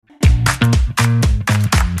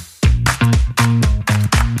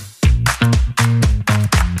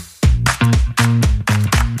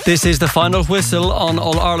This is the final whistle on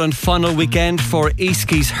All-Ireland final weekend for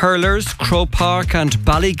Easkey's hurlers. Croke Park and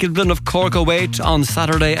Ballygilblin of Cork await on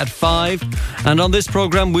Saturday at 5. And on this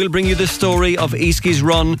programme we'll bring you the story of Easkey's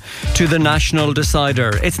run to the national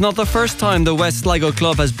decider. It's not the first time the West Sligo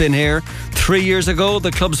club has been here. 3 years ago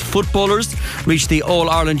the club's footballers reached the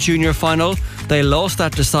All-Ireland Junior final. They lost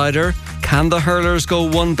that decider. Can the hurlers go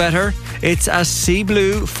one better? It's a sea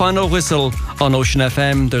blue final whistle on Ocean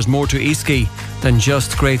FM. There's more to Easkey than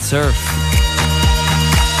just great surf.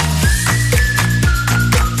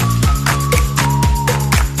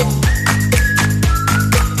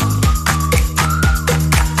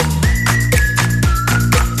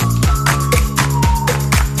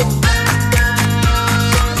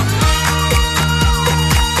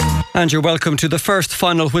 And you're welcome to the first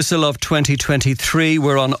final whistle of 2023.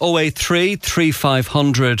 We're on 083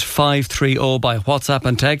 3500 530 by WhatsApp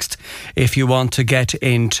and text if you want to get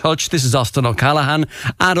in touch. This is Austin O'Callaghan.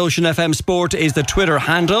 At Ocean FM Sport is the Twitter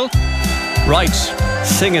handle. Right,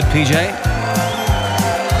 sing it, PJ.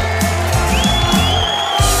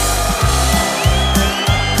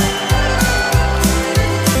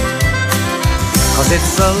 Cause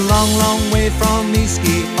it's a long, long way from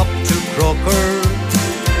Easkey up to Croker,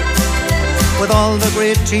 with all the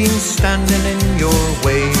great teams standing in your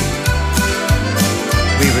way.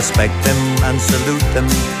 We respect them and salute them,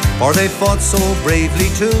 for they fought so bravely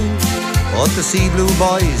too. But the Sea Blue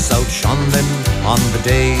boys outshone them on the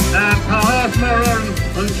day. Cahas Moran,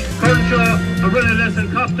 and Crenshaw, Arillis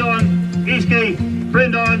and Copton, Easkey,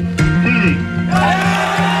 Brindon, Healy.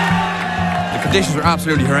 The conditions were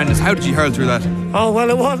absolutely horrendous. How did you hurl through that? Oh, well,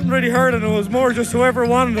 it wasn't really hurling. It was more just whoever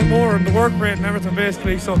wanted it more and the work rate and everything,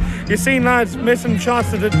 basically. So you seen lads missing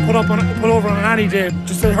shots that they'd put over on any day.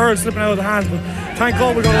 Just the hurl slipping out of the hands. But thank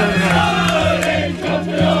God we got over the night.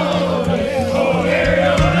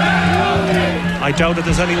 I doubt that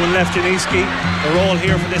there's anyone left in Easkey. They're all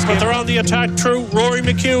here for this game. But they're on the attack through. Rory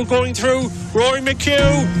McHugh going through. Rory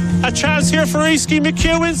McHugh. A chance here for Easkey.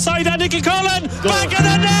 McHugh inside. Andy Kilcullen. Back in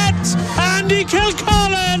the net. Andy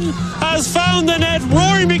Kilcullen has found the net.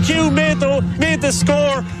 Rory McHugh made the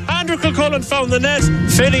score. Andrew Kilcullen found the net.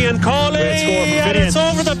 Finney and Cawley. And it's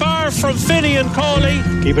over the bar from Finney and Cawley.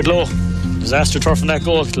 Keep it low. Disaster turf in that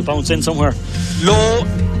goal. It'll bounce in somewhere. Low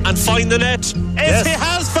and find the net. Yes. He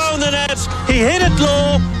has found the net. He hit it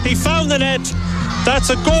low. He found the net. That's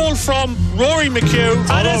a goal from Rory McHugh.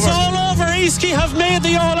 And it's all over. Easkey have made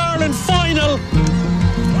the All-Ireland final.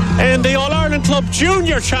 In the All-Ireland Club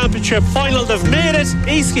Junior Championship final, they've made it.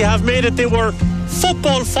 Easkey have made it. They were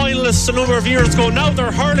football finalists a number of years ago. Now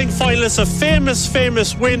they're hurling finalists. A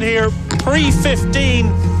famous win here.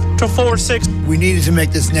 Pre-15 to 4-6. We needed to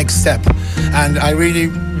make this next step, and I really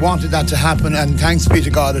wanted that to happen, and thanks be to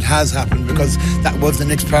God it has happened, because that was the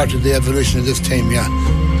next part of the evolution of this team.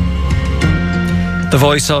 The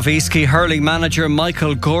voice of Easkey hurling manager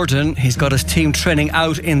Michael Gordon. He's got his team training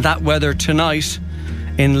out in that weather tonight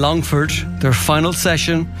in Longford, their final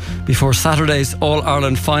session before Saturday's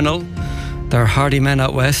All-Ireland final. They're hardy men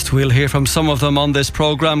out west. We'll hear from some of them on this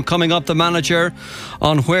programme. Coming up, the manager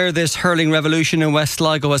on where this hurling revolution in West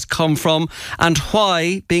Sligo has come from and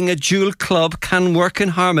why being a dual club can work in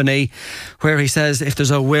harmony, where he says if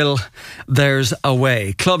there's a will, there's a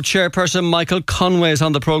way. Club chairperson Michael Conway is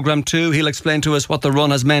on the programme too. He'll explain to us what the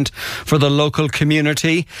run has meant for the local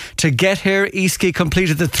community. To get here, Easkey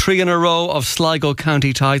completed the 3 in a row of Sligo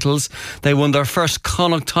County titles. They won their first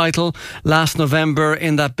Connacht title last November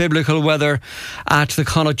in that biblical weather at the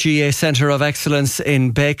Connacht GA Centre of Excellence in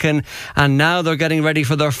Bacon, and now they're getting ready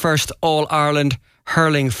for their first All-Ireland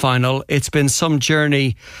hurling final. It's been some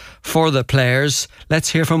journey for the players. Let's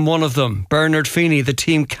hear from one of them. Bernard Feeney, the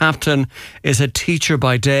team captain, is a teacher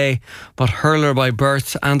by day but hurler by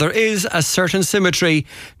birth, and there is a certain symmetry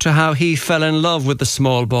to how he fell in love with the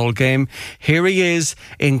small ball game. Here he is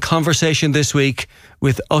in conversation this week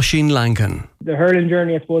with Oisín Langan. The hurling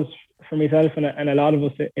journey, I suppose, for myself and a lot of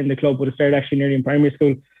us in the club would have started actually nearly in primary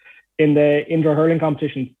school in the indoor hurling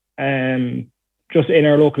competitions, just in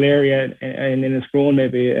our local area and in Escrone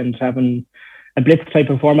maybe, and having a blitz type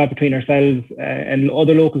of format between ourselves and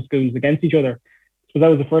other local schools against each other. So that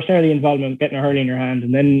was the first early involvement, getting a hurling in your hand.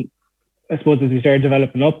 And then I suppose as we started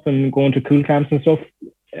developing up and going to cool camps and stuff,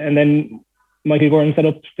 and then Michael Gordon set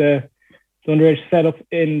up the underage setup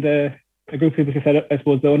in a group of people who set up, I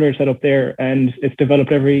suppose, the underage set up there, and it's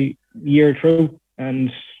developed every year through. And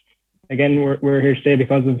again, we're here today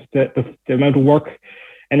because of the amount of work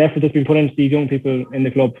and effort that's been put into these young people in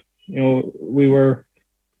the club. You know, we were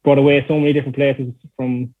brought away so many different places,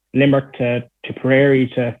 from Limerick to Prairie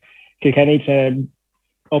to Kilkenny to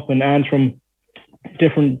up in Antrim,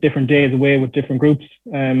 different days away with different groups.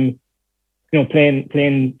 Playing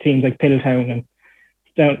teams like Piltown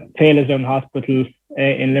and Taylor's down Hospital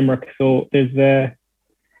in Limerick. So there's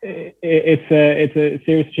it's a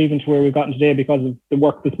serious achievement to where we've gotten today because of the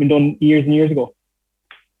work that's been done years and years ago.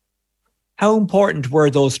 How important were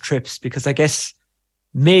those trips? Because I guess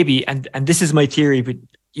maybe, and this is my theory, but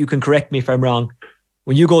you can correct me if I'm wrong,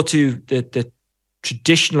 when you go to the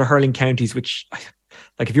traditional hurling counties, which,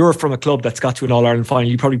 like, if you're from a club that's got to an All-Ireland final,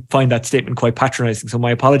 you probably find that statement quite patronising. So my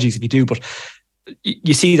apologies if you do, but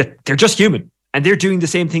you see that they're just human and they're doing the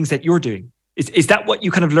same things that you're doing. Is that what you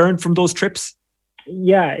kind of learned from those trips?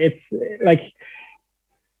 Yeah, it's like,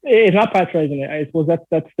 it's not patronising. I suppose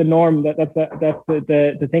that's the norm. That's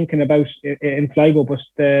the thinking about in Sligo. But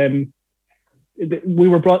we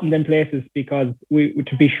were brought in them places because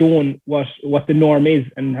to be shown what the norm is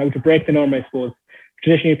and how to break the norm. I suppose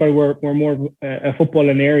traditionally, probably we're more of a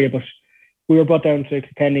footballing area, but we were brought down to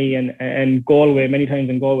Kilkenny and Galway many times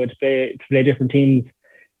in Galway to play different teams,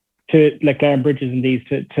 to like Glen Bridges and these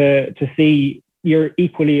to see you're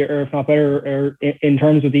equally or if not better or in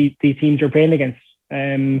terms of the teams you're playing against.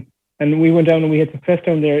 And we went down and we had success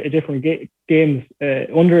down there at different games,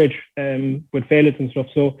 underage, with failures and stuff.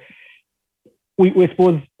 So we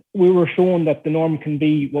suppose we were shown that the norm can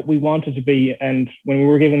be what we wanted to be. And when we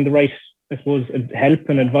were given the right, I suppose, help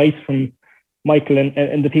and advice from Michael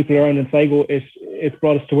and the people around in Sligo, it's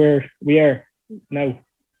brought us to where we are now.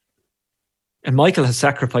 And Michael has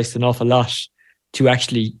sacrificed an awful lot to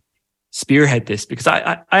actually spearhead this, because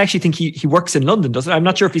I actually think he works in London, doesn't he? I'm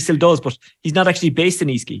not sure if he still does, but he's not actually based in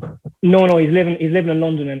Eastleigh. No, he's living in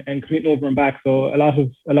London and commuting over and back. So a lot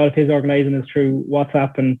of his organising is through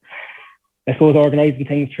WhatsApp, and I suppose organising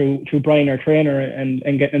things through Brian, our trainer, and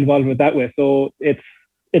getting involved with that way. So it's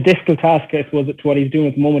a difficult task, I suppose, to what he's doing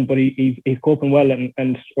at the moment, but he's coping well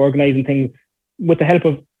and organising things with the help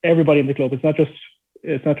of everybody in the club. It's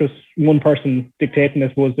not just one person dictating. I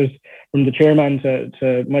suppose there's, from the chairman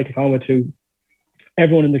to Michael Conway to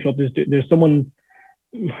everyone in the club, there's someone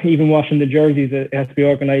even washing the jerseys. It has to be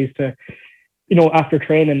organised to, after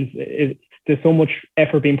trainings, there's so much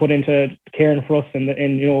effort being put into caring for us and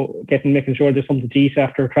making sure there's something to eat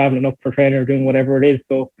after travelling up for training or doing whatever it is.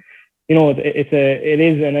 So, it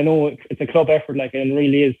is, and I know it's a club effort, like, and it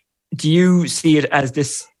really is. Do you see it as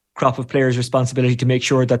this crop of players' responsibility to make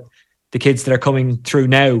sure that the kids that are coming through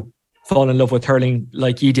now fall in love with hurling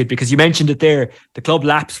like you did? Because you mentioned it there, the club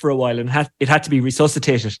lapsed for a while and it had to be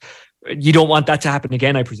resuscitated. You don't want that to happen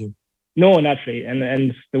again, I presume. No, naturally,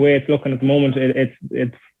 and the way it's looking at the moment, it's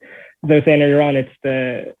as I was saying earlier on,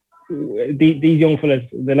 it's these young fellas,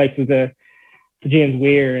 the likes of the James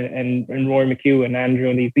Weir and Rory McHugh and Andrew,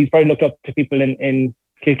 and these probably looked up to people in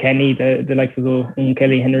Kilkenny, the likes of Owen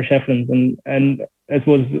Kelly, Henry Shefflins, and I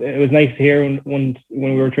suppose it was nice to hear when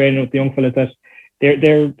we were training with the young fellas that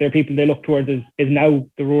they're people they look towards is now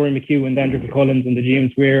the Rory McHugh and the Andrew Cullens and the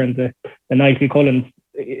James Weir and the Nigel Cullens.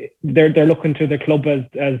 They're looking to the club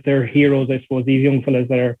as their heroes, I suppose. These young fellas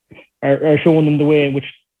that are showing them the way in which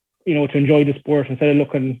to enjoy the sport instead of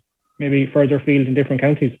looking maybe further afield in different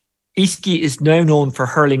counties. Eastleigh is now known for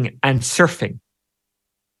hurling and surfing.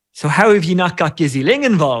 So how have you not got Gizzy Ling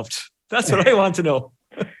involved? That's what I want to know.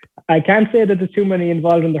 I can't say that there's too many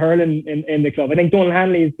involved in the hurling in the club. I think Donald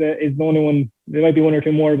Hanley is the only one. There might be one or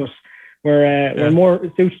two more, but we're more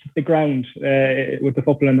suited to the ground with the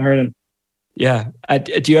football and the hurling. Yeah.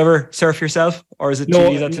 Do you ever surf yourself, or is it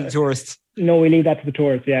leave that to the tourists? No, we leave that to the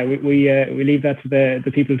tourists. Yeah, we leave that to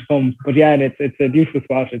the people to come. But yeah, and it's a beautiful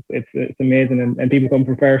spot. It's amazing, and people come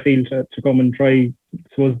from Fairfield to come and try, I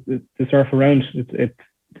suppose, to surf around.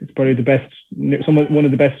 It's probably the best, one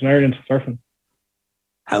of the best in Ireland surfing.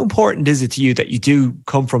 How important is it to you that you do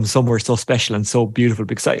come from somewhere so special and so beautiful?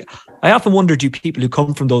 Because I often wonder, do people who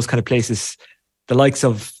come from those kind of places, the likes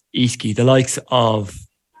of Eastleigh, the likes of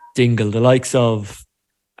Dingle, the likes of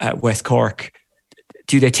West Cork,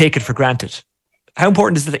 do they take it for granted? How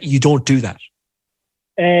important is it that you don't do that?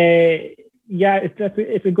 Yeah,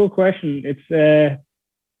 it's a good question.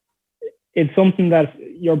 It's something that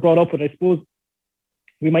you're brought up with. I suppose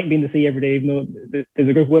we might be in the sea every day, even though there's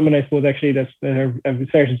a group of women, I suppose, actually that have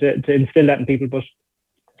started to instill that in people. But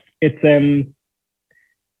it's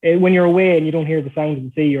when you're away and you don't hear the sounds of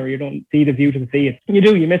the sea or you don't see the view to the sea,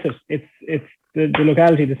 you miss it. It's the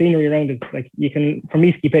locality, the scenery around it. Like, you can, from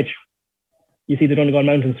Eastleigh Pitch, you see the Donegal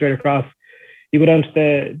Mountains straight across. You go down to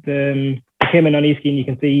the Kimmin on Eastleigh and you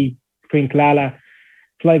can see between Killala,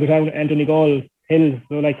 Sligo Town and Donegal hills.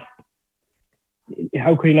 So, like,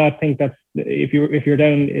 how could you not think that if you're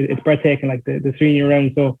down, it's breathtaking, like the scenery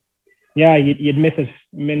around. So yeah, you'd miss it.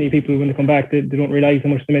 Many people, when they come back, they don't realise how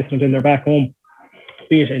much they miss it until they're back home.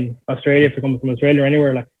 Be it in Australia, if they're coming from Australia or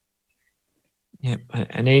anywhere. Like, yeah,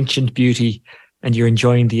 an ancient beauty, and you're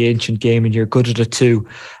enjoying the ancient game, and you're good at it too.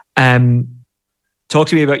 Talk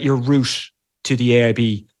to me about your route to the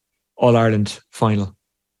AIB All-Ireland final.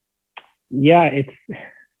 Yeah,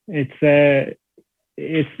 it started,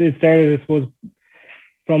 I suppose,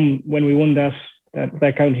 from when we won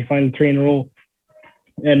that county final 3 in a row,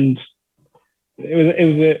 and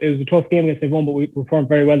it was a tough game against Avon, but we performed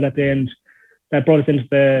very well that day, and that brought us into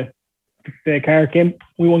the Carrick game.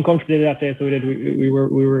 We won comfortably that day, so we did. We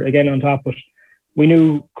were again on top, but we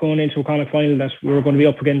knew going into a Connacht final that we were going to be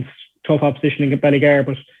up against tough opposition in Ballygar,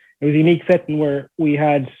 but it was a unique setting where we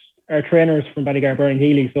had our trainers from Ballygar, Brian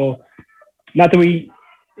Healy, so not that we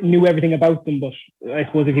knew everything about them, but I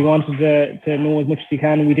suppose if you wanted to know as much as you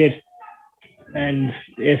can, we did. And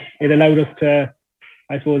it allowed us to,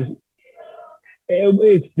 I suppose,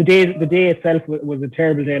 it's the day itself was a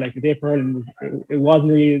terrible day. Like, the day for hurling, it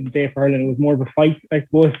wasn't really the day for hurling. It was more of a fight, I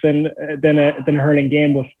suppose, than a hurling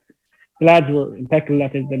game. But the lads were impeccable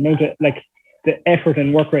at it. The amount of, like, the effort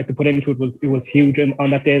and work rate they put into it was huge. And on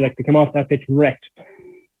that day, like, they came off that pitch wrecked.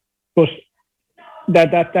 But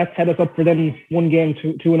that set us up for then one game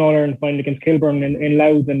to an All-Ireland final against Kilburn in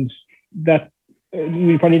Louth, and that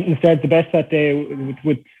we probably didn't start the best that day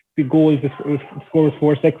with the goals. The score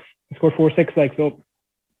was 4-6. Scored 4-6, like, so.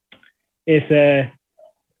 We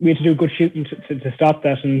had to do good shooting to stop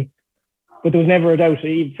that, but there was never a doubt.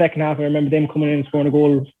 Even second half, I remember them coming in and scoring a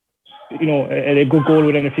goal. You know, a good goal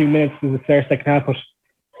within a few minutes of the start second half, but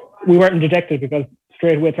we weren't dejected because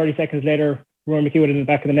straight away, 30 seconds later, Rory McHugh in the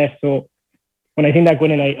back of the net. So when I think that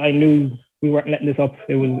went in, I knew we weren't letting this up.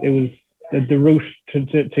 It was the route to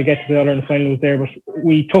get to the All-Ireland final was there, but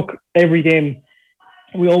we took every game.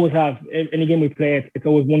 We always have. Any game we play, it's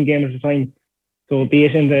always one game at a time. So be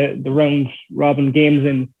it in the round robin games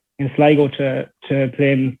in Sligo to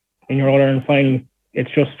play in your All-Ireland final,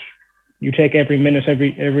 it's just you take every minute,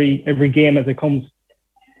 every game as it comes.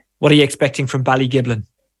 What are you expecting from Ballygiblin?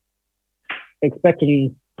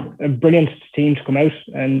 Expecting a brilliant team to come out,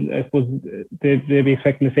 and I suppose they'll be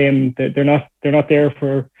expecting the same. They're not there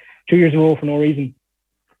for 2 years in a row for no reason.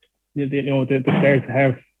 The players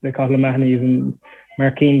have the Cathal Mahoney's and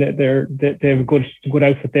Mark Keane, they have a good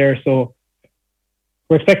outfit there. So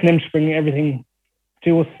we're expecting them to bring everything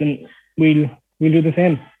to us, and we'll do the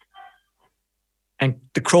same. And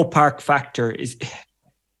the Croke Park factor is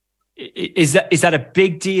that a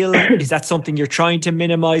big deal? Is that something you're trying to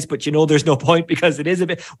minimise, but you know there's no point because it is a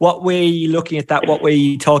bit? What way are you looking at that? What way are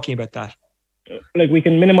you talking about that? Like, we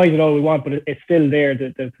can minimise it all we want, but it's still there.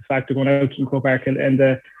 The factor going out to Croke Park and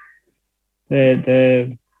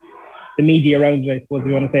the media around it, I suppose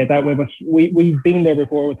we want to say it that way. But we've been there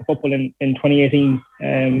before with the football in 2018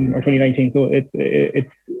 or 2019, so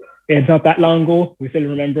it's not that long ago. We still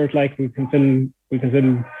remember it. Like, we can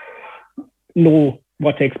still know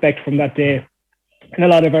what to expect from that day. And a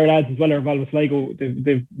lot of our lads as well are involved with Sligo.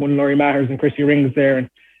 They've won Laurie Matters and Christy Rings there, and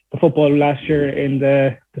the football last year in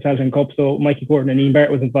the Tailteann Cup. So Mikey Gordon and Ian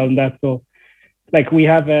Barrett was involved in that. So, like, we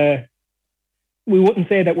wouldn't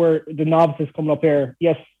say that we're the novices coming up here.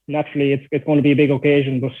 Yes, naturally it's going to be a big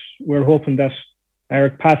occasion, but we're hoping that our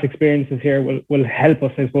past experiences here will help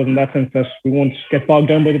us, I suppose, in that sense, that we won't get bogged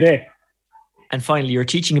down by the day. And finally, you're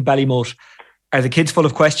teaching in Ballymote. Are the kids full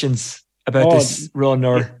of questions about this run,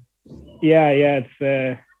 or? Yeah,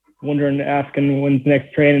 it's wondering, asking when's the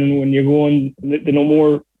next training, when you're going. They know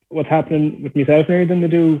more what's happening with myself nearly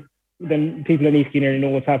than people in East nearly know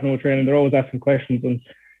what's happening with training. They're always asking questions and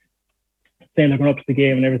saying they're going up to the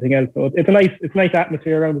game and everything else. So it's a nice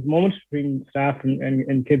atmosphere around at the moment between staff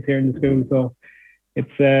and kids here in the school. So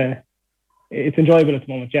it's enjoyable at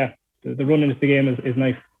the moment. Yeah, the run into the game is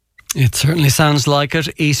nice. It certainly sounds like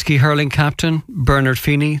it. Eastleigh hurling captain Bernard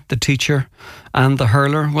Feeney, the teacher and the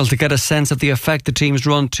hurler. Well, to get a sense of the effect the team's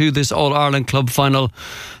run to this All-Ireland club final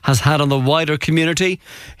has had on the wider community,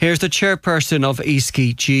 here's the chairperson of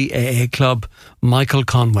Eastleigh GAA Club, Michael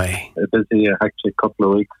Conway. A busy, hectic couple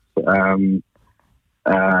of weeks.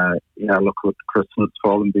 Look, with Christmas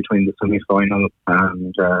falling between the semi-final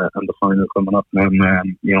and the final coming up, and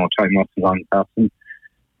time wasn't long passing,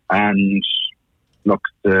 and look,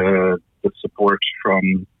 the support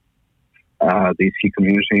from the Eastleigh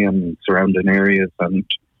community and surrounding areas, and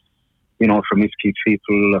from Eastleigh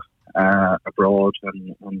people abroad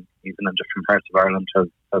and even in different parts of Ireland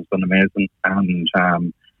has been amazing. And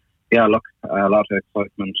a lot of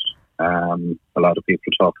excitement, a lot of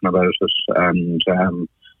people talking about it, and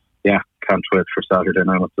can't wait for Saturday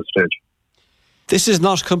now at this stage. This is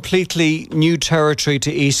not completely new territory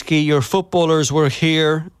to Easky. Your footballers were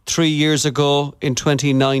here 3 years ago in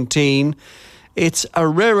 2019. It's a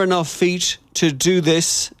rare enough feat to do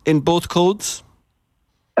this in both codes?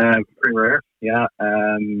 Very rare, yeah.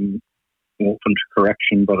 Open to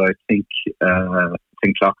correction, but I think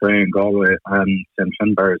Loughrea and Galway and St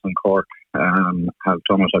Finbarrs and Cork have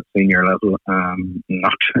done it at senior level.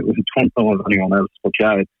 Don't know of anyone else, but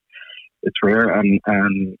yeah, it's rare and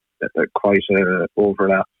quite a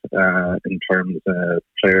overlap in terms of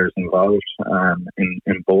players involved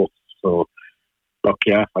in both. So, look,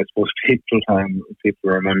 yeah, I suppose people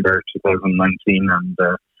remember 2019 and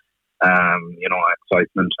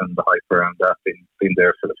excitement and the hype around that being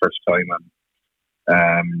there for the first time,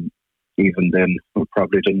 and even then we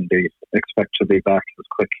probably didn't expect to be back as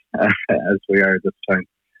quick as we are this time.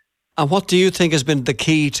 And what do you think has been the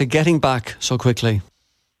key to getting back so quickly?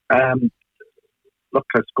 Look,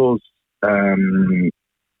 I suppose 2019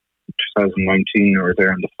 we were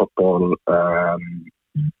there in the football.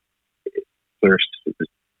 There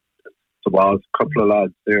was a couple of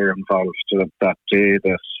lads there involved that day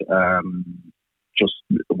that just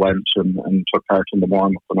went and took part in the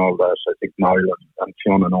warm-up and all that. I think Niall and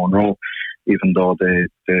Fiona O'Neill, even though they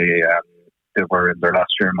were in their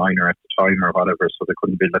last year minor at the time or whatever, so they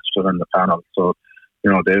couldn't be listed in the panel. So,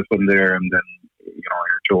 they've been there, and then,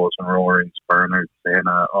 your Joes and Rory's, Bernard,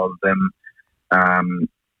 Zena, all of them,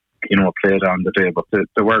 played on the day, but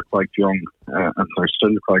they were quite young, and they're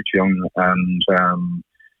still quite young, and,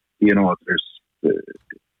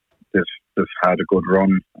 they've had a good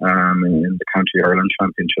run in the County Ireland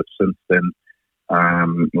Championship since then,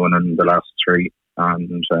 winning the last three,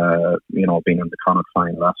 and, being in the Connacht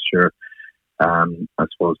final last year. I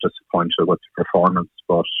suppose disappointed with the performance,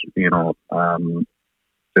 but,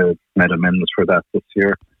 they've made amends for that this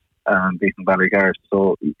year, beating Ballygar.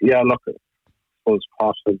 So, yeah, look, I suppose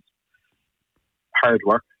part of hard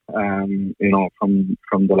work, from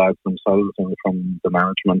the lads themselves and from the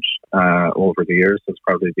management over the years has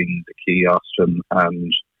probably been the key, Austin,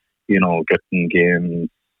 and, getting games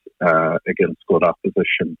against good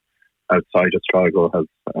opposition outside of Sligo has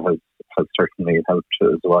certainly helped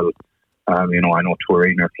as well. I know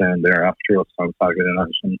Turin are playing there after us on Saturday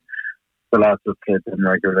night, and the lads have played them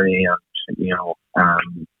regularly, and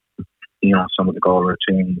some of the Galway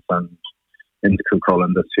teams and in the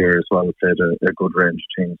Cuchulainn this year as well played a good range of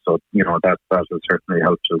teams. So that has certainly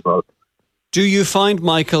helped as well. Do you find,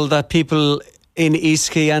 Michael, that people in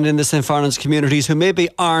Easky and in the St Farnans communities who maybe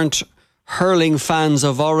aren't hurling fans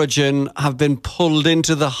of origin have been pulled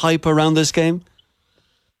into the hype around this game?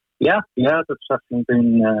 Yeah, that's definitely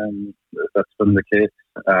been the case.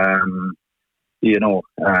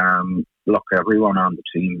 Look, everyone on the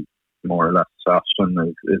team, more or less,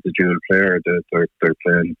 Austin is a dual player. They're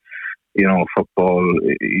playing, football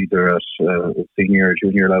either at senior or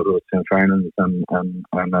junior level with St Farnans and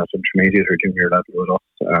at intermediate or junior level with us.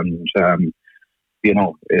 And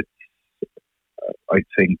it's, I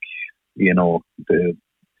think,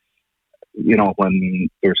 when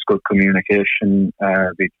there's good communication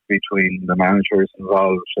between the managers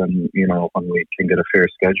involved, and when we can get a fair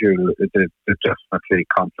schedule, they definitely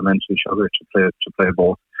complement each other to play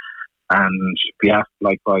both. And yeah,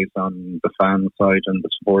 likewise on the fan side and the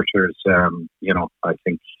supporters, I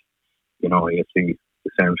think you see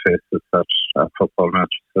the same faces at football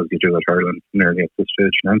matches as you do at Ireland nearly at this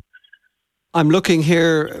stage now. I'm looking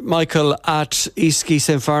here, Michael, at Easky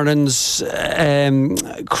St Farnans'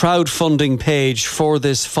 crowdfunding page for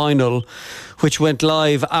this final, which went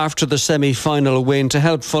live after the semi-final win to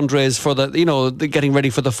help fundraise for the getting ready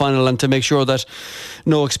for the final and to make sure that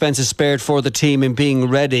no expense is spared for the team in being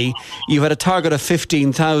ready. You had a target of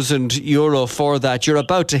 €15,000 for that. You're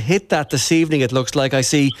about to hit that this evening, it looks like. I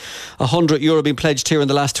see €100 being pledged here in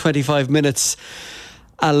the last 25 minutes.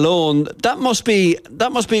 Alone, that must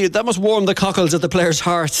warm the cockles of the players'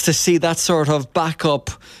 hearts to see that sort of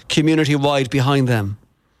backup community-wide behind them.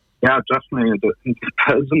 Yeah, definitely. The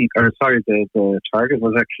target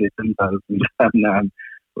was actually 10,000, and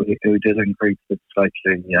we did increase it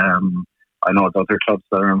slightly. I know the other clubs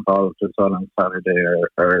that are involved as well on Saturday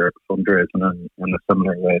are fundraising in a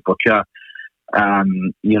similar way. But yeah,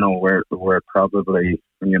 we're probably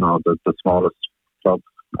the smallest club.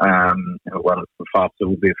 The Foster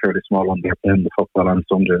will be a fairly small one. They're playing the football on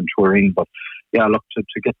Sunday in Turin, but yeah, look,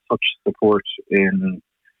 to get such support in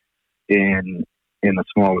a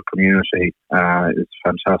small community is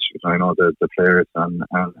fantastic. I know the players and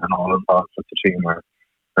all involved with the team are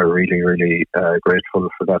really, really grateful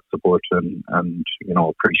for that support and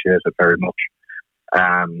appreciate it very much.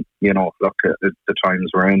 Look, the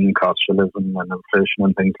times we're in, cost of living and inflation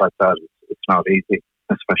and things like that, it's not easy,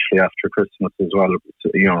 especially after Christmas as well.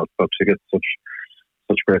 You know, but to get such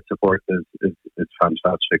great support is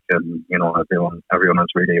fantastic, and you know, everyone is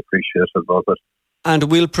really appreciative of it. And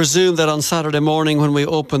we'll presume that on Saturday morning, when we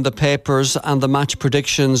open the papers and the match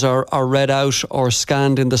predictions are read out or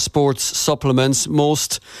scanned in the sports supplements,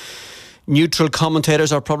 most neutral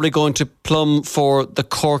commentators are probably going to plumb for the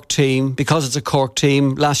Cork team, because it's a Cork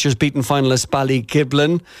team, last year's beaten finalist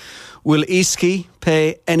Ballygiblin. Will Easkey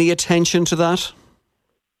pay any attention to that?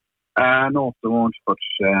 No, they won't, but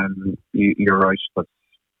you're right. That's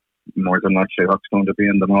more than likely what's going to be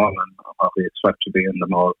in them all, and what we expect to be in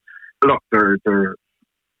them all. Look, they're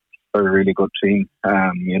a really good team.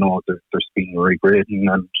 You know, there's been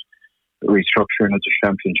regrading and restructuring of the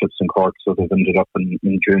championships in Cork, so they've ended up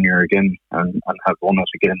in junior again and have won it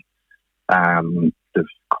again. They've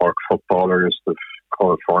Cork footballers,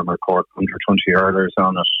 they've former Cork under-20 hurlers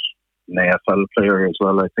on it, an AFL player as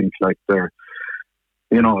well. I think they're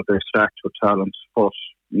stacked with talent, but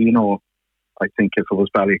you know, I think if it was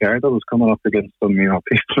Ballygar that was coming up against them, you know,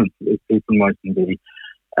 people mightn't be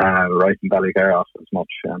writing Ballygar off as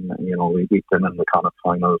much, and you know, we beat them in the Connacht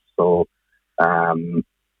finals. So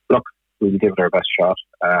look, we'll give it our best shot.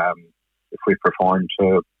 If we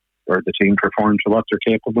the team perform to what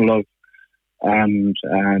they're capable of,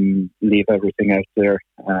 and leave everything out there,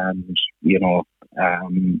 and you know,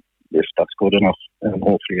 if that's good enough, and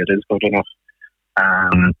hopefully it is good enough,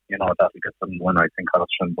 you know, that'll get them win, I think,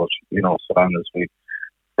 option. But you know, so long as we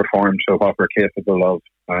perform to what we're capable of,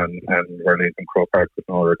 and we're leaving Croke Park with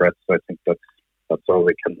no regrets, I think that's all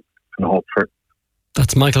we can hope for.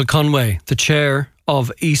 That's Michael Conway, the chair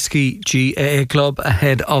of Easkey GAA Club,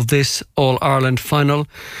 ahead of this All-Ireland final.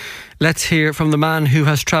 Let's hear from the man who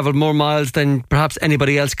has travelled more miles than perhaps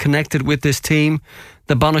anybody else connected with this team,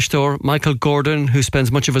 the Bannister, Michael Gordon, who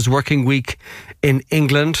spends much of his working week in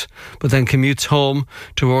England, but then commutes home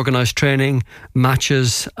to organise training,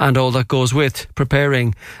 matches and all that goes with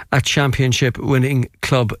preparing a championship-winning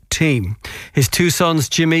club team. His two sons,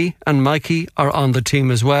 Jimmy and Mikey, are on the team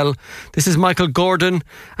as well. This is Michael Gordon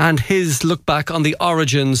and his look back on the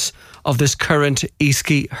origins of this current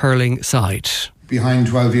Easkey hurling side. Behind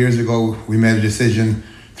 12 years ago, we made a decision,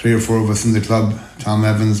 3 or 4 of us in the club, Tom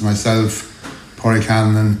Evans, myself, Porry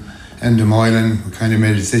Callan and Enda Moylan, we kind of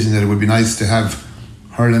made a decision that it would be nice to have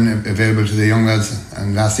hurling available to the young lads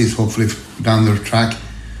and lassies, hopefully down the track,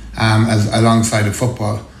 as alongside of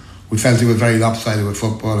football. We felt it was very lopsided with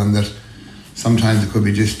football, and that sometimes it could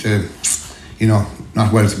be just,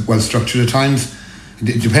 not well structured at times,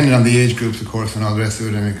 depending on the age groups, of course, and all the rest of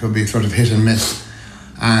it, and it could be sort of hit and miss.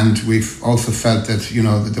 And we've also felt that, you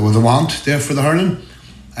know, that there was a want there for the hurling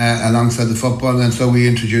alongside the football, and so we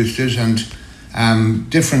introduced it, and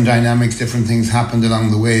different dynamics, different things happened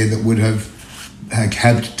along the way that would have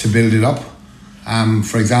helped to build it up.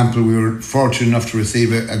 For example, we were fortunate enough to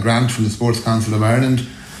receive a grant from the Sports Council of Ireland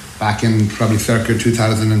back in probably circa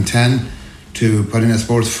 2010 to put in a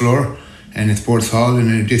sports floor in a sports hall in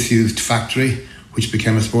a disused factory, which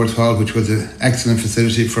became a sports hall, which was an excellent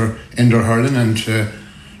facility for indoor hurling, and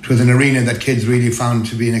it was an arena that kids really found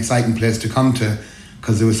to be an exciting place to come to,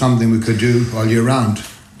 because there was something we could do all year round.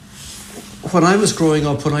 When I was growing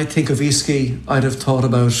up, when I think of Easkey, I'd have thought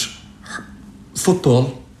about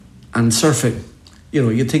football and surfing. You know,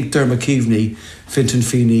 you'd think Dermot Keaveney, Fintan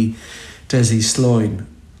Feeney, Desi Sloyne.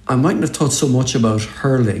 I mightn't have thought so much about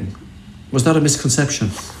hurling. Was that a misconception?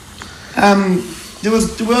 There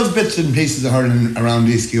was bits and pieces of hurling around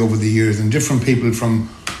Easkey over the years, and different people from,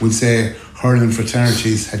 we'd say, hurling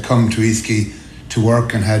fraternities had come to Easkey to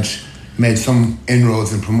work and had made some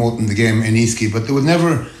inroads in promoting the game in Easkey, but there was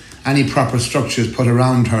never any proper structures put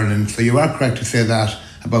around hurling. So you are correct to say that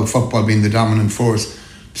about football being the dominant force,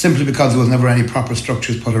 simply because there was never any proper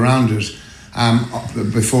structures put around it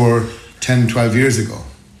before 10, 12 years ago.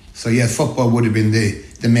 So yes, football would have been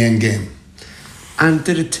the main game. And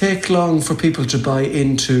did it take long for people to buy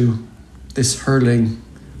into this hurling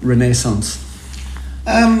renaissance?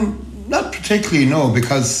 Not particularly, no,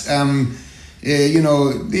 because the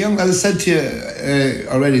young, as I said to you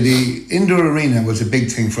already, the indoor arena was a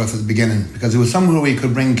big thing for us at the beginning, because it was somewhere we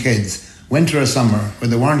could bring kids, winter or summer, where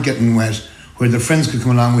they weren't getting wet, where their friends could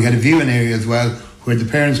come along. We had a viewing area as well, where the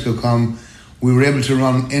parents could come. We were able to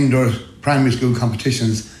run indoor primary school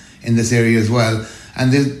competitions in this area as well,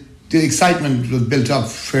 and the excitement was built up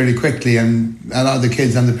fairly quickly, and a lot of the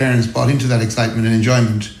kids and the parents bought into that excitement and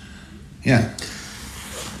enjoyment. Yeah.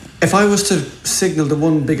 If I was to signal the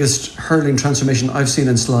one biggest hurling transformation I've seen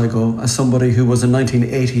in Sligo, as somebody who was a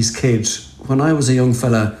 1980s kid, when I was a young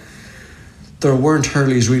fella, there weren't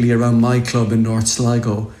hurleys really around my club in North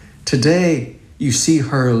Sligo. Today, you see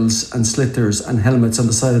hurls and slitters and helmets on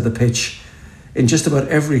the side of the pitch in just about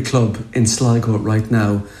every club in Sligo right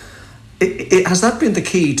now. Has that been the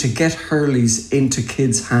key to get hurleys into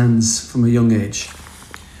kids' hands from a young age?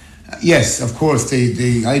 Yes, of course.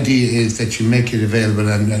 The idea is that you make it available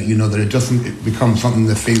and that it doesn't become something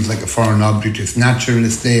that feels like a foreign object. It's natural,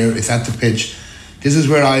 it's there, it's at the pitch. This is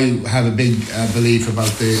where I have a big belief about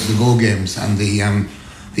the Go games and the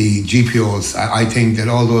GPOs. I think that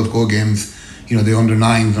all those Go games, the under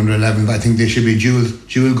 9s, under 11s, I think they should be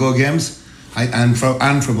dual Go games. And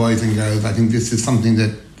for boys and girls, I think this is something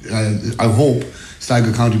that I hope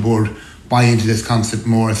Sligo County Board buy into this concept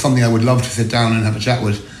more. It's something I would love to sit down and have a chat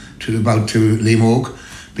to Liam Oak,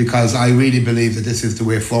 because I really believe that this is the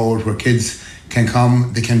way forward, where kids can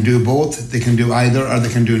come, they can do both, they can do either or they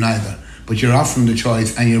can do neither. But you're offering the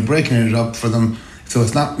choice and you're breaking it up for them, so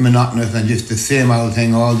it's not monotonous and just the same old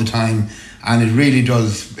thing all the time, and it really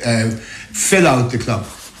does fill out the club.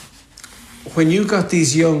 When you got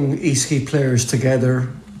these young Eastleigh players together,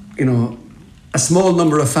 a small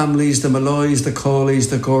number of families, the Malloys, the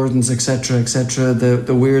Cawleys, the Gordons, etc.,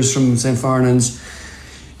 the Weirs from St. Farnans,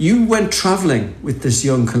 you went travelling with this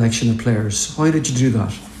young collection of players. Why did you do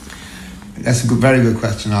that? That's a very good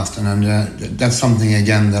question, Austin, and that's something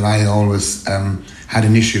again that I always had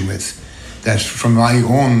an issue with. That from my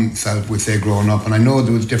own self, would say growing up, and I know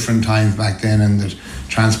there was different times back then, and that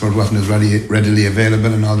transport wasn't as readily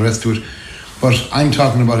available and all the rest of it. But I'm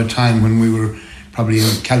talking about a time when we were probably in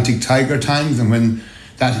Celtic Tiger times, and when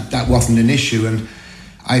that wasn't an issue, and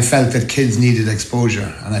I felt that kids needed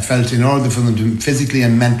exposure, and I felt in order for them to physically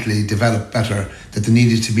and mentally develop better, that they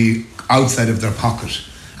needed to be outside of their pocket.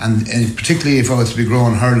 And particularly if I was to be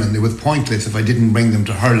growing hurling, it was pointless if I didn't bring them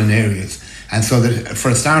to hurling areas. And so that for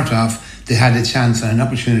a start off, they had a chance and an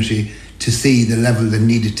opportunity to see the level they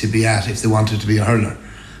needed to be at if they wanted to be a hurler.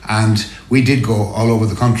 And we did go all over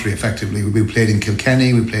the country effectively. We played in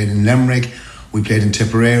Kilkenny, we played in Limerick, we played in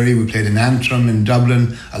Tipperary, we played in Antrim, in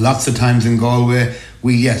Dublin, lots of times in Galway.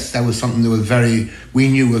 That was something that we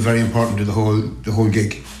knew was very important to the whole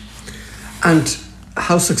gig. And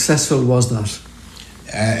how successful was that?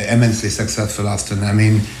 Immensely successful, Austin. I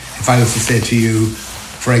mean, if I was to say to you,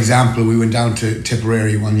 for example, we went down to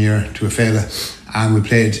Tipperary one year to a Féile, and we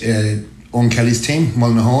played Owen Kelly's team,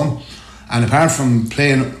 Mullinahone. And apart from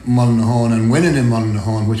playing Mullinahone and winning in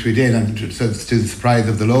Mullinahone, which we did, and to the surprise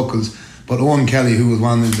of the locals, but Owen Kelly, who was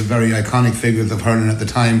one of the very iconic figures of hurling at the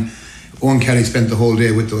time, Owen Kelly spent the whole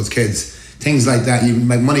day with those kids. Things like that,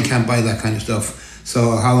 money can't buy that kind of stuff.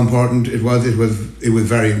 So how important it was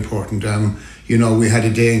very important. We had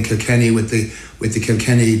a day in Kilkenny with the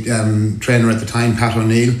Kilkenny trainer at the time, Pat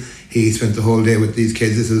O'Neill. He spent the whole day with these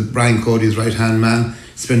kids. This is Brian Cody's right-hand man,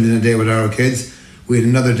 spending a day with our kids. We had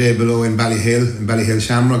another day below in Ballyhill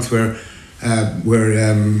Shamrocks, where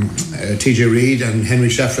TJ Reid and Henry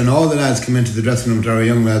Shefflin, all the lads came into the dressing room to our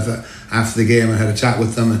young lads after the game and had a chat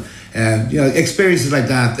with them. Experiences like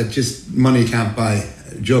that just money can't buy.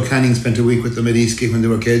 Joe Canning spent a week with them at Eastleigh when they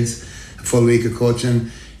were kids, a full week of coaching.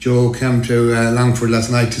 Joe came to Longford last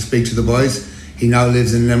night to speak to the boys. He now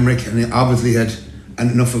lives in Limerick, and he obviously had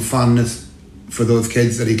enough of fondness for those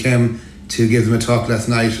kids that he came to give them a talk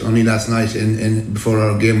only last night in before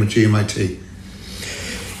our game with GMIT.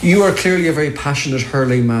 You are clearly a very passionate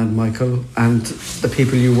hurling man, Michael, and the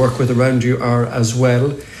people you work with around you are as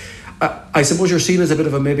well. I suppose you're seen as a bit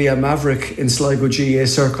of maybe a maverick in Sligo GA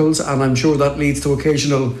circles, and I'm sure that leads to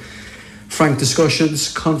occasional frank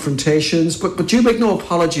discussions, confrontations, but you make no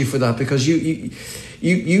apology for that, because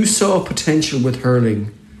you saw potential with hurling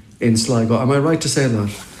in Sligo. Am I right to say that?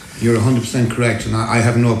 You're 100% correct, and I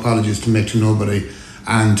have no apologies to make to nobody.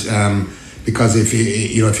 And because if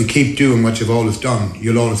you keep doing what you've always done,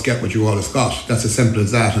 you'll always get what you always got. That's as simple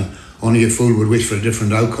as that, and only a fool would wish for a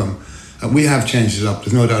different outcome. We have changed it up,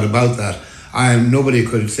 there's no doubt about that. Nobody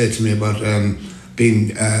could say to me about being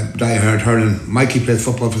die-hard hurling. Mikey plays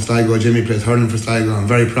football for Sligo, Jimmy plays hurling for Sligo. I'm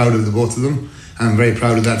very proud of the both of them. I'm very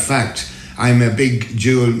proud of that fact. I'm a big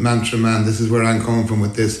dual mantra man. This is where I'm coming from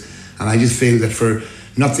with this, and I just feel that for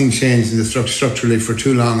nothing changed in the structurally for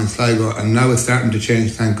too long in Sligo, and now it's starting to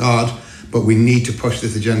change, thank God, but we need to push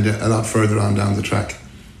this agenda a lot further on down the track.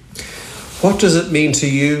 What does it mean to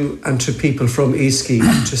you and to people from Eastleigh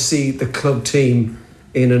to see the club team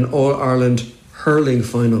in an All-Ireland hurling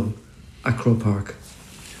final at Croke Park?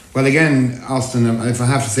 Well, again, Austin, if I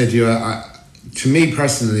have to say to you, to me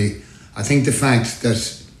personally, I think the fact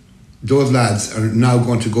that those lads are now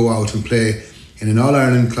going to go out and play in an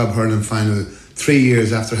All-Ireland club hurling final 3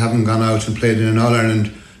 years after having gone out and played in an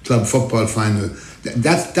All-Ireland club football final,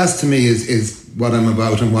 that's to me is what I'm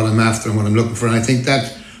about and what I'm after and what I'm looking for. And I think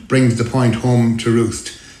that brings the point home to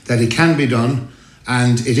roost, that it can be done,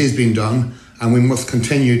 and it is being done, and we must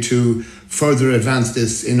continue to further advance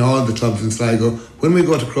this in all the clubs in Sligo. When we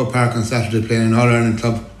go to Croke Park on Saturday playing an All-Ireland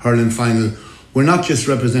Club hurling final, we're not just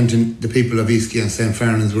representing the people of Eastkey and St.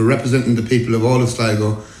 Fernan's, we're representing the people of all of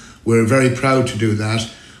Sligo. We're very proud to do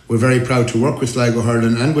that. We're very proud to work with Sligo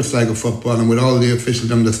hurling and with Sligo football and with all the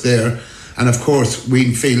officialdom that's there. And of course,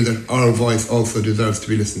 we feel that our voice also deserves to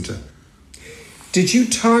be listened to. Did you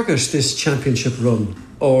target this championship run,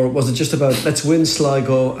 or was it just about let's win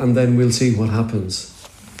Sligo and then we'll see what happens?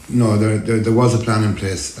 No, there was a plan in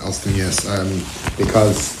place, Austin, yes.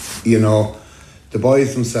 Because, you know, the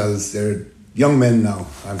boys themselves, they're young men now.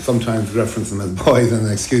 I sometimes reference them as boys,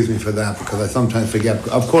 and excuse me for that, because I sometimes forget.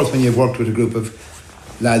 Of course, when you've worked with a group of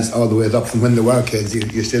lads all the way up from when they were kids,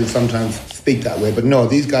 you still sometimes speak that way. But no,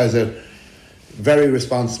 these guys are very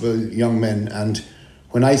responsible young men, and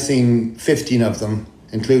when I seen 15 of them,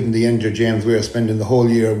 including the injured James Weir, spending the whole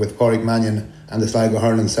year with Pádraig Mannion and the Sligo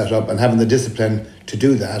hurling set up and having the discipline to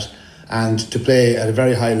do that and to play at a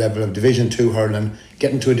very high level of Division 2 hurling,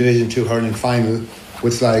 getting to a Division 2 hurling final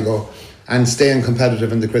with Sligo and staying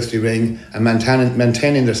competitive in the Christy Ring and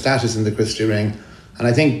maintaining their status in the Christy Ring. And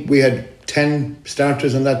I think we had 10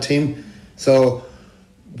 starters on that team. So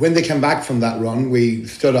when they came back from that run, we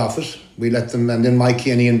stood off it. We let them, and then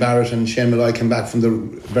Mikey and Ian Barrett and Shane Malloy came back from the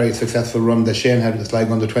very successful run that Shane had with the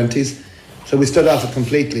Sligo under-20s. So we stood off it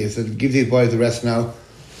completely. So give these boys the rest now.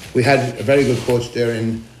 We had a very good coach there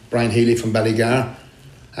in Brian Healy from Ballygar.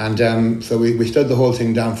 And so we stood the whole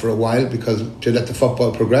thing down for a while because to let the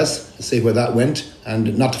football progress, to see where that went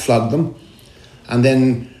and not to flog them. And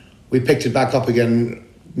then we picked it back up again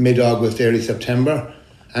mid-August, early September.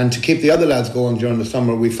 And to keep the other lads going during the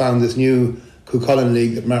summer, we found this new Cuchulainn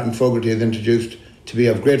League that Martin Fogarty had introduced to be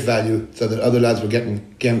of great value so that other lads were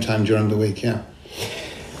getting game time during the week, yeah.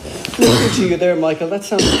 Listening to you there, Michael,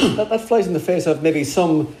 that flies in the face of maybe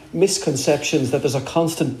some misconceptions that there's a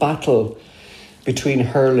constant battle between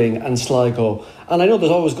hurling and Sligo. And I know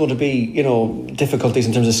there's always going to be, you know, difficulties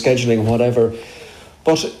in terms of scheduling and whatever.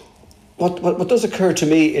 But what does occur to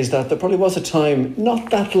me is that there probably was a time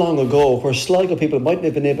not that long ago where Sligo people mightn't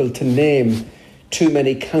have been able to name too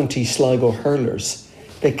many county Sligo hurlers.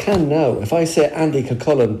 They can now. If I say Andy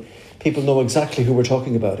Cuchulainn, people know exactly who we're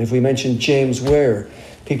talking about. If we mention James Weir,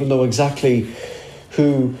 people know exactly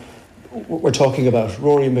who we're talking about.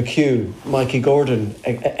 Rory McHugh, Mikey Gordon,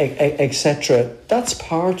 etc. That's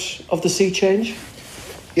part of the sea change?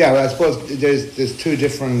 Yeah, well, I suppose there's two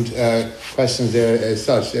different questions there as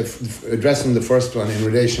such. If addressing the first one in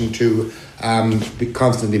relation to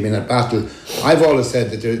constantly being at battle, I've always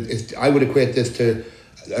said that I would equate this to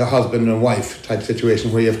a husband and wife type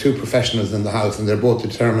situation where you have two professionals in the house and they're both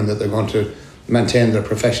determined that they're going to maintain their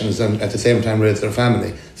professions and at the same time raise their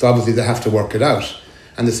family. So obviously they have to work it out.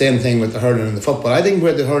 And the same thing with the hurling and the football. I think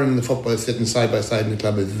where the hurling and the football is sitting side by side in the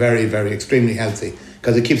club is very, very extremely healthy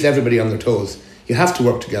because it keeps everybody on their toes. You have to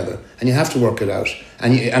work together and you have to work it out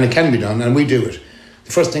and it can be done and we do it.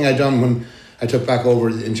 The first thing I done when I took back over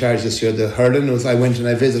in charge this year, the hurling, was I went and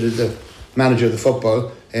I visited the manager of the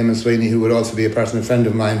football, Eamon Sweeney, who would also be a personal friend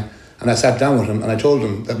of mine, and I sat down with him and I told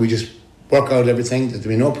him that we just work out everything, that there'd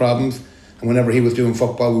be no problems, and whenever he was doing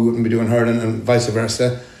football we wouldn't be doing hurling and vice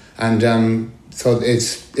versa. And so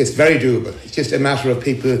it's very doable. It's just a matter of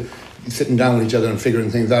people sitting down with each other and figuring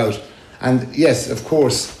things out. And yes, of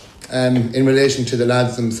course, in relation to the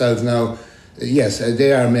lads themselves now, yes,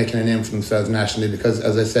 they are making a name for themselves nationally because,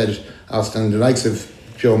 as I said, Austin, the likes of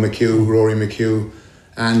Joe McHugh, Rory McHugh,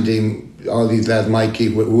 Andy, all these lads, Mikey,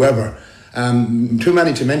 whoever, too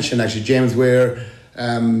many to mention actually, James Weir,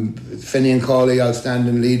 Finney and Cawley,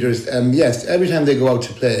 outstanding leaders. Yes, every time they go out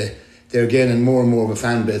to play, they're gaining more and more of a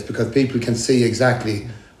fan base because people can see exactly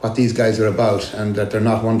what these guys are about and that they're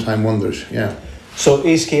not one-time wonders, yeah. So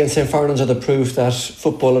Eastkey and St. Fernan's are the proof that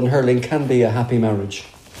football and hurling can be a happy marriage.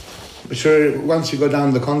 But sure, once you go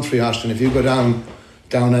down the country, Austin, if you go down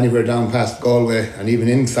anywhere down past Galway and even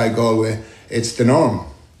inside Galway, it's the norm.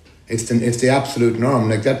 It's the absolute norm.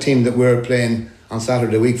 Like that team that we're playing on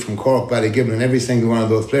Saturday week from Cork, Ballygiblin, every single one of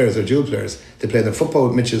those players are dual players. They play their football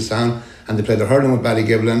with Mitchelstown and they play their hurling with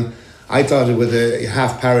Ballygiblin. I thought it was a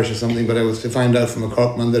half parish or something, but I was to find out from a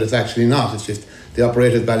Corkman that it's actually not. It's just they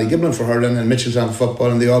operate at Ballygiblin for hurling and Mitchelstown for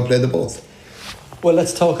football, and they all play the both. Well,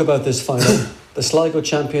 let's talk about this final. The Sligo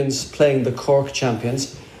champions playing the Cork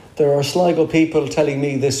champions. There are Sligo people telling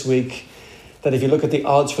me this week that if you look at the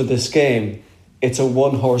odds for this game, it's a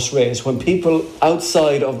one-horse race. When people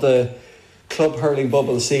outside of the club hurling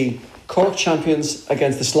bubble see Cork champions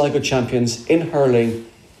against the Sligo champions in hurling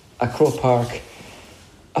at Croke Park,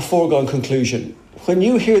 a foregone conclusion. When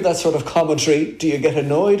you hear that sort of commentary, do you get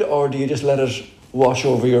annoyed or do you just let it wash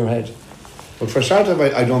over your head? Well, for starters,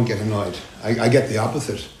 I don't get annoyed. I get the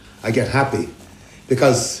opposite. I get happy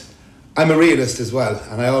because I'm a realist as well,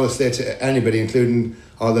 and I always say to anybody, including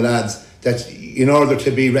all the lads, that in order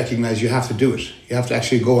to be recognised, you have to do it. You have to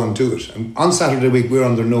actually go and do it. And on Saturday week, we're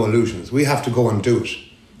under no illusions. We have to go and do it.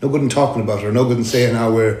 No good in talking about it, or no good in saying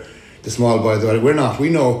how we're the small boys. We're not. We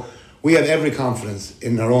know. We have every confidence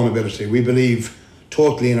in our own ability. We believe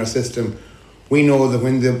totally in our system. We know that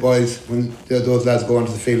when those lads go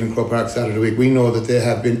onto the field in Croke Park Saturday week, we know that they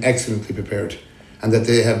have been excellently prepared, and that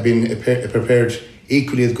they have been prepared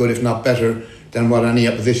equally as good, if not better, than what any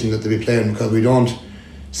opposition that they'll be playing, because we don't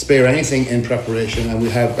spare anything in preparation, and we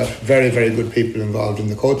have got very, very good people involved in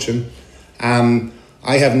the coaching.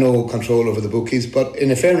 I have no control over the bookies, but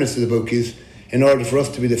in fairness to the bookies, in order for us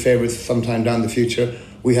to be the favourites sometime down the future,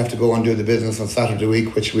 we have to go and do the business on Saturday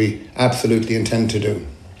week, which we absolutely intend to do.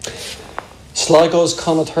 Sligo's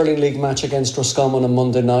Connacht Hurling League match against Roscommon on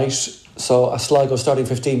Monday night. So a Sligo starting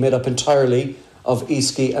 15 made up entirely of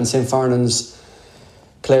Easkey and St. Farnan's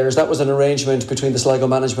players. That was an arrangement between the Sligo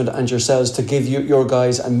management and yourselves to give your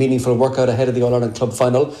guys a meaningful workout ahead of the All-Ireland Club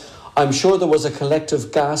final. I'm sure there was a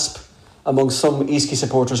collective gasp among some Easkey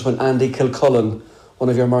supporters when Andy Kilcullen,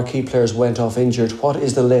 one of your marquee players, went off injured. What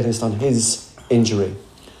is the latest on his injury?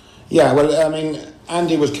 Yeah, well, I mean,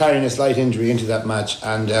 Andy was carrying a slight injury into that match,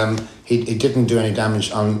 and he didn't do any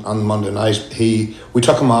damage on Monday night. We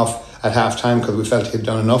took him off at half time because we felt he'd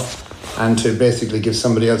done enough, and to basically give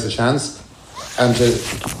somebody else a chance, and to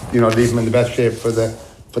leave him in the best shape for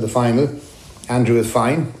the final. Andrew is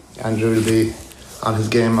fine. Andrew will be on his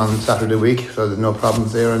game on Saturday week, so there's no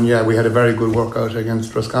problems there. And yeah, we had a very good workout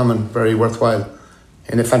against Roscommon, very worthwhile,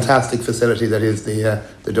 in a fantastic facility that is the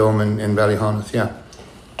Dome in Ballyhonus. Yeah.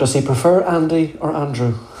 Does he prefer Andy or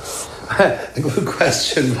Andrew? A good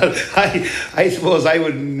question. But I suppose I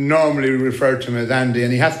would normally refer to him as Andy,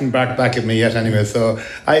 and he hasn't barked back at me yet anyway, so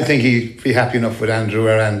I think he'd be happy enough with Andrew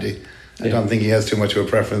or Andy. I don't think he has too much of a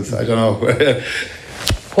preference. I don't know.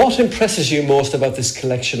 What impresses you most about this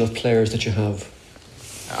collection of players that you have?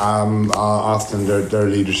 Austin, their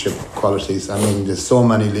leadership qualities. I mean, there's so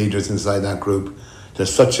many leaders inside that group.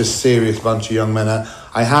 There's such a serious bunch of young men.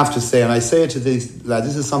 I have to say, and I say to these lads,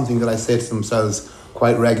 this is something that I say to themselves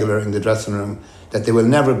quite regular in the dressing room, that they will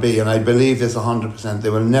never be, and I believe this 100%, they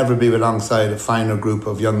will never be alongside a finer group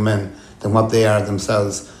of young men than what they are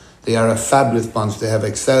themselves. They are a fabulous bunch. They have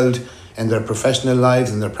excelled in their professional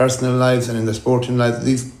lives, in their personal lives, and in their sporting lives.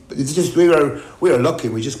 We are lucky.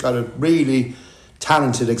 We just got a really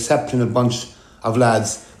talented, exceptional bunch of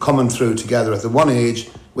lads coming through together at the one age,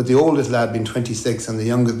 with the oldest lad being 26 and the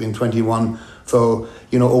youngest being 21. So,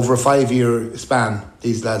 over a 5-year span,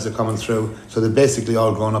 these lads are coming through. So they're basically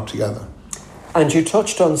all grown up together. And you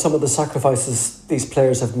touched on some of the sacrifices these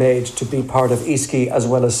players have made to be part of Easkey as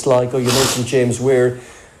well as Sligo. You mentioned James Weir.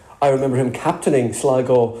 I remember him captaining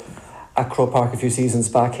Sligo at Croke Park a few seasons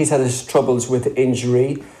back. He's had his troubles with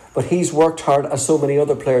injury, but he's worked hard, as so many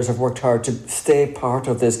other players have worked hard, to stay part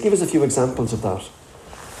of this. Give us a few examples of that.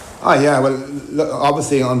 Well, look,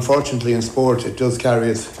 obviously, unfortunately, in sport, it does carry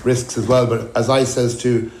its risks as well. But as I says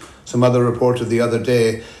to some other reporter the other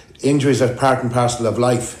day, injuries are part and parcel of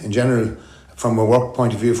life in general, from a work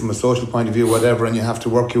point of view, from a social point of view, whatever, and you have to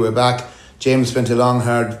work your way back. James spent a long,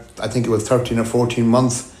 hard, I think it was 13 or 14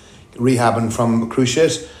 months, rehabbing from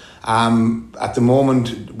cruciate. At the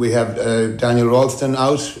moment, we have Daniel Ralston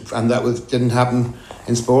out, and that didn't happen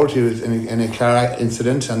in sport. He was in a car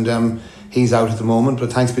incident, and he's out at the moment,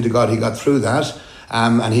 but thanks be to God he got through that,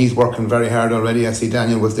 and he's working very hard already. I see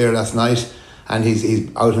Daniel was there last night, and he's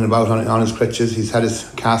out and about on his crutches. He's had his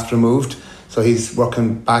cast removed, so he's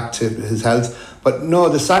working back to his health. But no,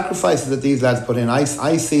 the sacrifices that these lads put in, I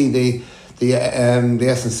see the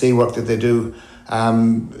S&C work that they do,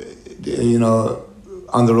 on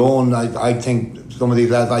their own. I think some of these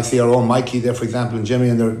lads, I see our own Mikey there, for example, and Jimmy,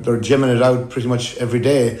 and they're gymming it out pretty much every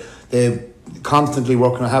day. They're constantly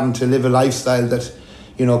working on having to live a lifestyle that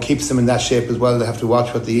keeps them in that shape as well. They have to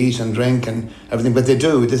watch what they eat and drink and everything, but they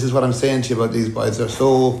do. This is what I'm saying to you about these boys. They're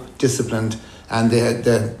so disciplined, and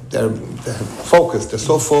they're focused. They're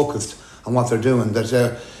so focused on what they're doing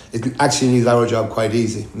that it actually leaves our job quite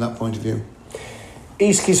easy from that point of view.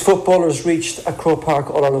 Easkey's footballers reached a Croke Park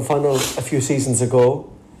All-Ireland final a few seasons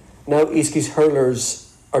ago. Now Easkey's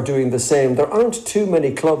hurlers are doing the same. There aren't too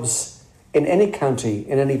many clubs in any county,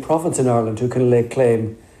 in any province in Ireland, who can lay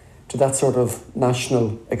claim to that sort of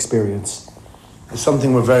national experience. It's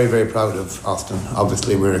something we're very, very proud of, Austin.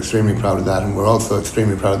 Obviously, we're extremely proud of that, and we're also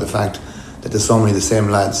extremely proud of the fact that there's so many of the same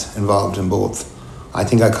lads involved in both. I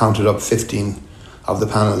think I counted up 15 of the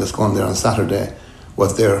panel that's going there on Saturday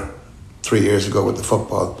was there 3 years ago with the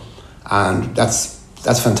football, and that's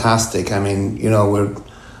fantastic. I mean, you know,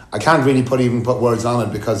 I can't really put words on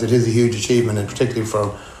it, because it is a huge achievement, and particularly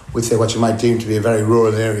for, we'd say, what you might deem to be a very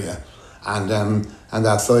rural area, and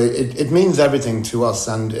that, so it means everything to us,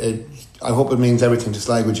 and I hope it means everything to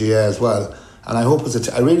Sligo GA as well. And I hope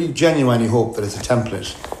I really genuinely hope that it's a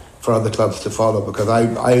template for other clubs to follow, because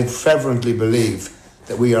I fervently believe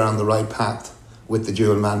that we are on the right path with the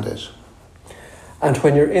dual mandate. And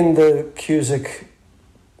when you're in the Cusack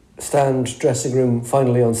stand dressing room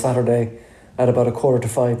finally on Saturday at about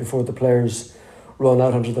 5:15 before the players run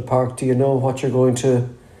out onto the park, do you know what you're going to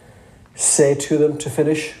say to them to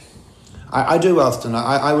finish? I do, Austin.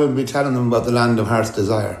 I will be telling them about the land of heart's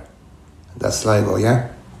desire. That's Sligo, yeah?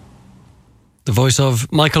 The voice of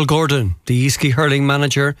Michael Gordon, the Eastleigh hurling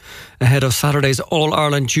manager, ahead of Saturday's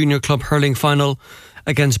All-Ireland Junior Club hurling final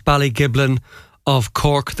against Ballygiblin of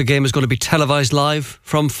Cork. The game is going to be televised live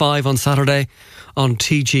from 5 on Saturday on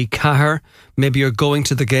TG Cahir. Maybe you're going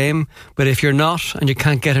to the game, but if you're not and you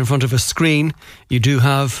can't get in front of a screen, you do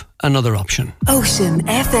have another option. Ocean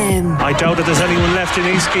FM. I doubt that there's anyone left in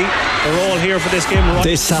Eastleigh. They're all here for this game.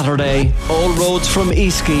 This Saturday, all roads from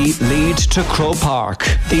Eastleigh lead to Croke Park.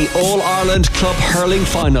 The All-Ireland Club hurling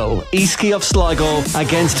final, Eastleigh of Sligo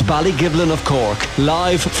against Ballygiblin of Cork.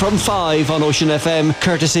 Live from 5 on Ocean FM,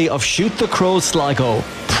 courtesy of Shoot the Crow Sligo.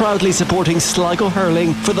 Proudly supporting Sligo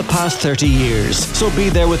hurling for the past 30 years. So be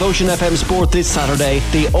there with Ocean FM Sport this Saturday.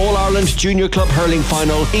 The All-Ireland Junior Club hurling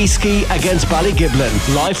final, Eastleigh against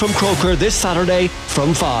Ballygiblin. Live from Croker this Saturday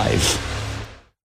from 5.